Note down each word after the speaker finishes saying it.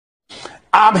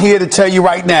I'm here to tell you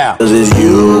right now. 'Cause it's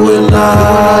you and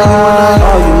I.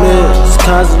 Arguments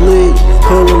constantly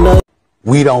pulling up.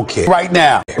 We don't care. Right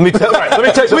now. Let me tell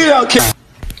you. We don't care.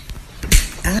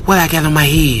 What I got on my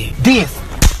head? This.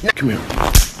 Come here.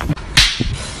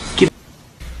 Get.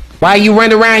 Why you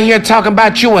running around here talking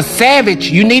about you a savage?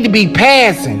 You need to be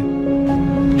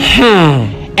passing.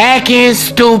 Acting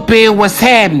stupid. What's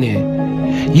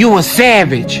happening? You a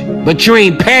savage, but you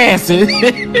ain't passing.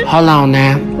 Hold on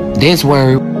now. This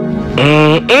word.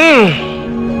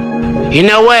 You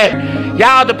know what?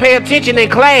 Y'all to pay attention in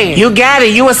class. You got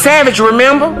it. You a savage,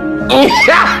 remember?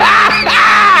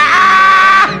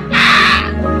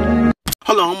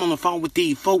 Hold on, I'm on the phone with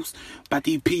these folks about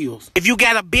these pills. If you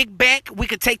got a big back, we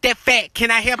could take that fat.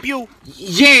 Can I help you?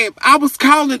 Yeah, I was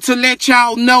calling to let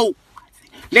y'all know.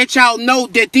 Let y'all know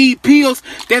that these pills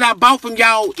that I bought from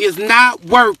y'all is not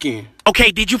working.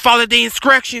 Okay, did you follow the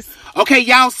instructions? Okay,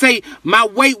 y'all say my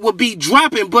weight will be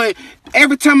dropping, but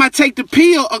every time I take the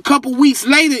pill, a couple weeks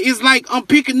later, it's like I'm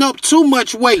picking up too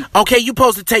much weight. Okay, you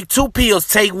supposed to take 2 pills.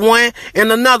 Take one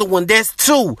and another one. That's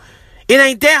 2. It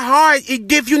ain't that hard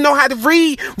if you know how to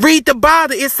read the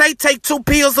bottle. It say take 2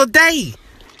 pills a day.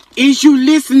 Is you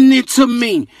listening to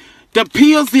me? The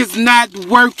pills is not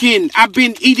working. I've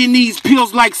been eating these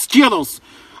pills like Skittles.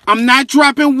 I'm not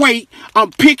dropping weight.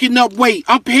 I'm picking up weight.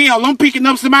 I'm picking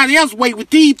up somebody else's weight with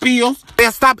these pills.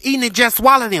 Then stop eating and just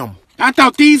swallow them. I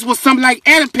thought these were something like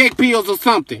Adipec pills or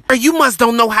something. You must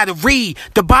don't know how to read.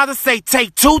 The bottle say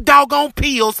take 2 doggone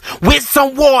pills with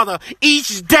some water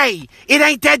each day. It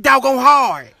ain't that doggone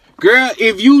hard. Girl,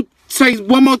 if you say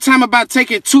one more time about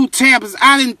taking 2 tablets,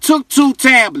 I didn't took 2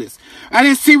 tablets. I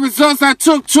didn't see results. I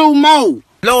took 2 more.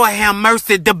 Lord have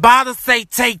mercy, the bottle say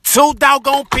take 2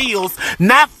 doggone pills,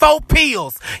 not 4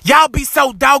 pills. Y'all be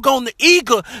so doggone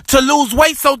eager to lose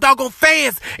weight so doggone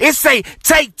fast. It say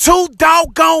take 2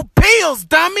 doggone pills,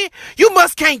 dummy. You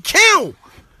must can't count.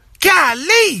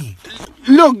 Golly.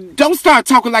 Look, don't start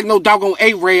talking like no doggone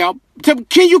Arab.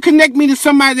 Can you connect me to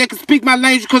somebody that can speak my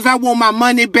language because I want my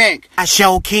money back? I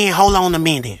sure can. Hold on a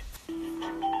minute.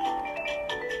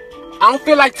 I don't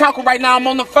feel like talking right now. I'm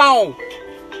on the phone.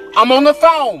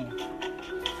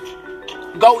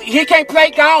 Go. He can't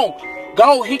play. Go.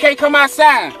 Go. He can't come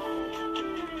outside.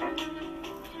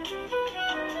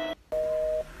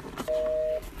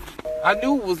 I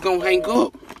knew it was gonna hang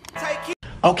up.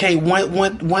 Okay,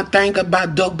 one thing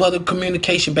about duck butter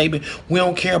communication, baby. We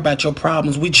don't care about your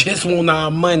problems. We just want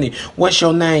our money. What's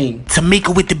your name?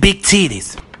 Tamika with the big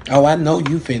titties. Oh, I know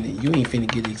you ain't finna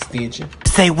get an extension.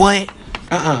 Say what?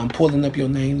 I'm pulling up your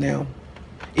name now.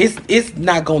 It's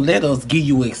not gonna let us give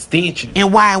you an extension.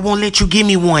 And why it won't let you give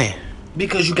me one?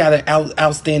 Because you got an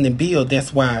outstanding bill,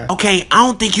 that's why. Okay, I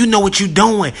don't think you know what you're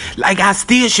doing. Like, I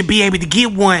still should be able to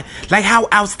get one. Like, how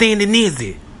outstanding is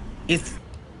it? It's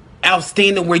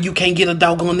outstanding where you can't get a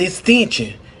doggone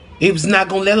extension. It was not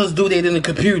gonna let us do that in the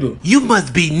computer. You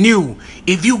must be new.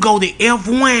 If you go to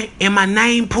F1 and my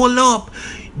name pull up,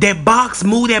 that box,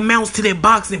 move that mouse to that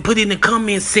box and put it in the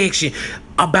comment section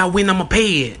about when I'ma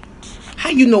pay it. How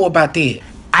you know about that?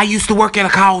 I used to work at a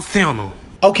call center.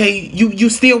 Okay, you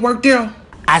still work there?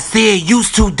 I said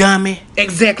used to, dummy.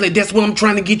 Exactly, that's what I'm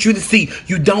trying to get you to see.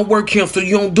 You don't work here, so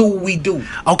you don't do what we do.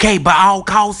 Okay, but all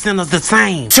call centers the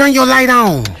same. Turn your light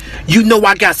on. You know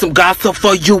I got some gossip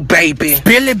for you, baby.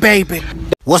 Spill it, baby.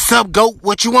 What's up, goat?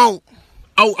 What you want?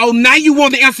 Oh, now you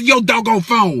want to answer your doggone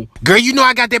phone. Girl, you know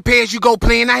I got that pay-as-you-go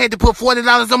plan. I had to put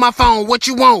 $40 on my phone. What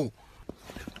you want?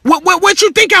 What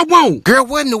you think I want? Girl,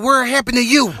 what in the world happened to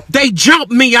you? They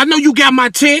jumped me. I know you got my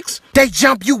text. They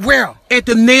jumped you where? At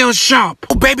the nail shop.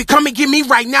 Oh, baby, come and get me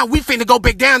right now. We finna go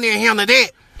back down there and handle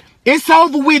that. It's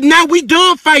over with now. We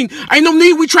done fighting. Ain't no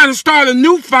need we trying to start a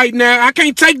new fight now. I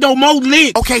can't take no more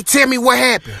licks. Okay, tell me what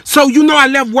happened. So, you know I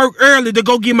left work early to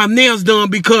go get my nails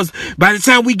done because by the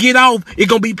time we get off, it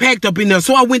gonna be packed up in there.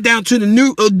 So I went down to the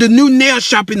new nail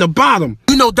shop in the bottom.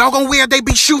 You know doggone where they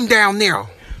be shooting down there.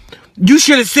 You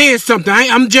should have said something.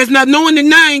 I'm just not knowing that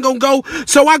now I ain't gonna go.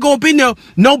 So I go up in there,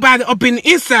 nobody up in the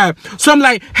inside. So I'm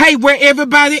like, hey, where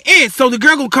everybody is? So the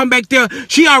girl gonna come back there.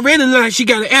 She already look like she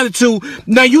got an attitude.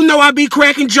 Now, you know I be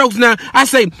cracking jokes now. I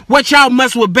say, what y'all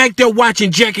must with back there watching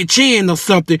Jackie Chan or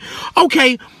something?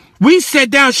 Okay, we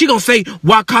sat down. She gonna say,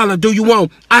 what color do you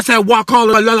want? I said, what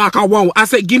color like I want? I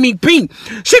said, give me pink.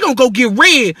 She gonna go get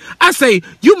red. I say,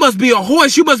 you must be a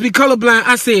horse. You must be colorblind.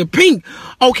 I said, pink.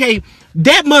 Okay.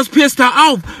 That must piss her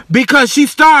off because she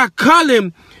started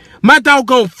coloring my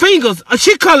doggone fingers.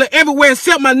 She colored everywhere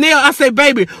except my nail. I say,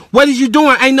 baby, what is you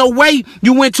doing? Ain't no way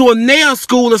you went to a nail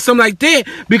school or something like that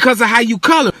because of how you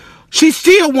color. She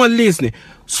still wasn't listening.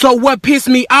 So what pissed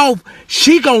me off,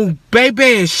 she gon'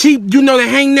 baby, you know the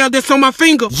hangnail that's on my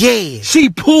finger? Yeah. She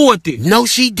pulled it. No,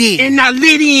 she didn't. And I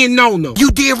lit in on her.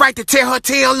 You did right to tear her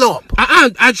tail up.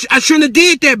 I shouldn't have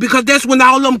did that because that's when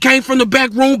all of them came from the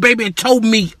back room, baby, and told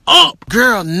me up.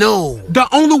 Girl, no. The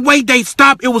only way they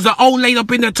stopped, it was an old lady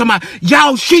up in there talking about,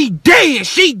 y'all, she dead,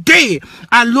 she dead.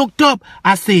 I looked up,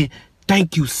 I said,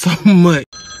 thank you so much.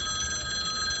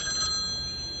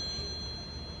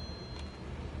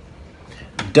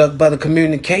 Duck Butter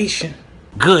Communication.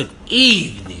 Good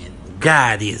evening.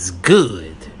 God is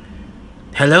good.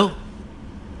 Hello?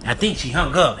 I think she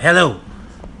hung up. Hello?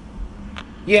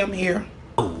 Yeah, I'm here.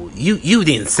 Oh, you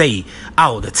didn't say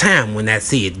all the time when I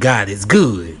said God is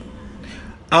good.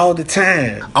 All the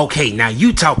time. Okay, now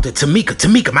you talk to Tamika.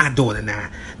 Tamika, my daughter now.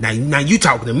 Now you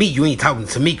talking to me. You ain't talking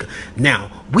to Tamika.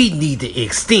 Now, we need the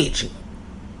extension.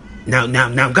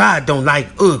 Now, God don't like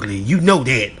ugly. You know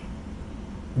that.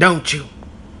 Don't you?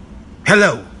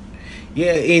 Hello?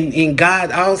 Yeah, and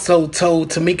God also told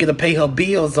Tamika to pay her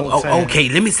bills on time. Okay,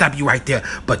 let me stop you right there.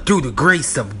 But through the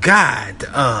grace of God,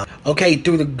 Okay,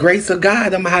 through the grace of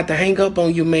God, I'm gonna have to hang up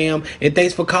on you, ma'am. And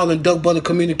thanks for calling Duck Butter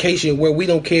Communication, where we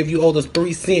don't care if you owe us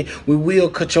 3 cents. We will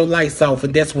cut your lights off,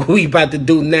 and that's what we about to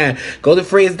do now. Go to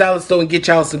Fred's Dollar Store and get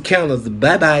y'all some counters.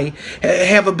 Bye-bye.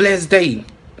 Have a blessed day. I'm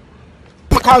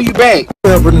gonna call you back.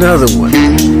 Up another one.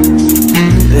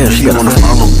 Yeah, she wanna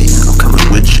follow me. I'm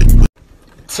coming with you.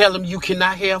 Tell him you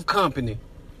cannot have company.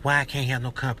 why I can't have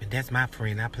no company? That's my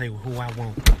friend. I play with who I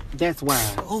want. That's why.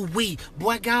 Oh,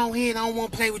 boy, go ahead. I don't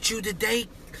want to play with you today.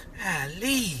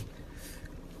 Golly.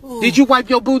 Did you wipe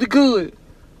your booty good?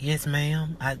 Yes,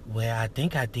 ma'am. I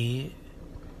think I did.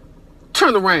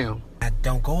 Turn around. I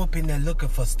don't go up in there looking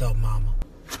for stuff, mama.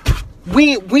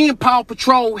 When Paw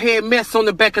Patrol had mess on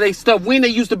the back of their stuff, when they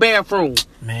used the bathroom.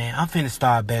 Man, I'm finna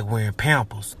start back wearing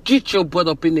Pampers. Get your butt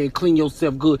up in there and clean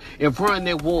yourself good and run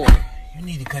that water. You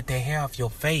need to cut that hair off your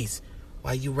face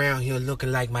while you around here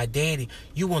looking like my daddy.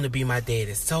 You want to be my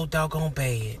daddy so doggone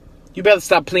bad. You better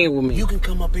stop playing with me. You can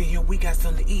come up in here. We got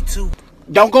something to eat too.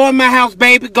 Don't go in my house,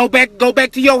 baby. Go back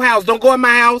to your house. Don't go in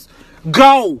my house.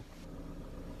 Go.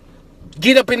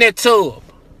 Get up in that tub.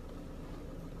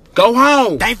 Go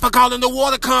home. Thanks for calling the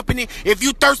water company. If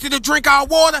you thirsty to drink our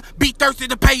water, be thirsty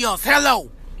to pay us.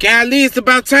 Hello. Golly, it's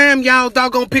about time y'all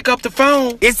doggone pick up the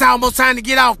phone. It's almost time to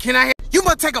get off. Can I? You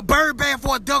must take a bird bath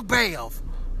or a duck bath.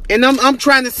 And I'm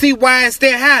trying to see why it's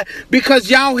that high. Because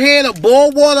y'all had a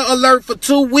boil water alert for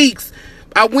 2 weeks.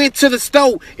 I went to the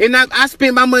store and I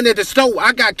spent my money at the store.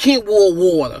 I got Kentwood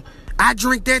water. I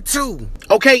drink that too.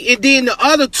 Okay, and then the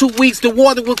other 2 weeks the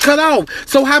water was cut off.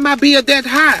 So how my bill that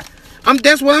high?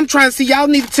 That's what I'm trying to see. Y'all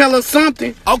need to tell us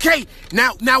something. Okay,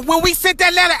 now when we sent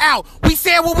that letter out, we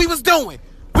said what we was doing.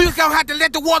 We was gonna have to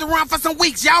let the water run for some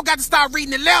weeks. Y'all got to start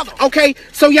reading the letter. Okay,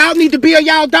 so y'all need to bill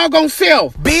y'all doggone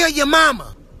self. Bill your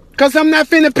mama. Cause I'm not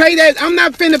finna pay that. I'm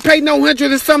not finna pay no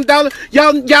 $100 and some dollars.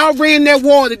 Y'all ran that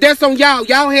water. That's on y'all.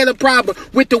 Y'all had a problem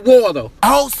with the water. The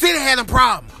whole city had a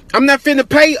problem. I'm not finna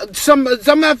pay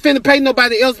I'm not finna pay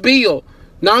nobody else's bill.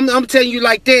 No, I'm telling you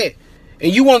like that.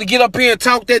 And you want to get up here and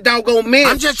talk that doggone mess.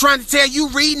 I'm just trying to tell you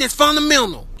reading is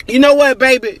fundamental. You know what,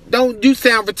 baby? Don't you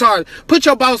sound retarded. Put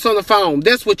your boss on the phone.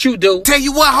 That's what you do. Tell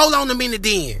you what, hold on a minute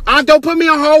then. Don't put me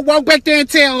on hold. Walk back there and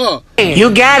tell her.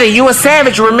 You got it. You a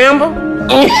savage, remember?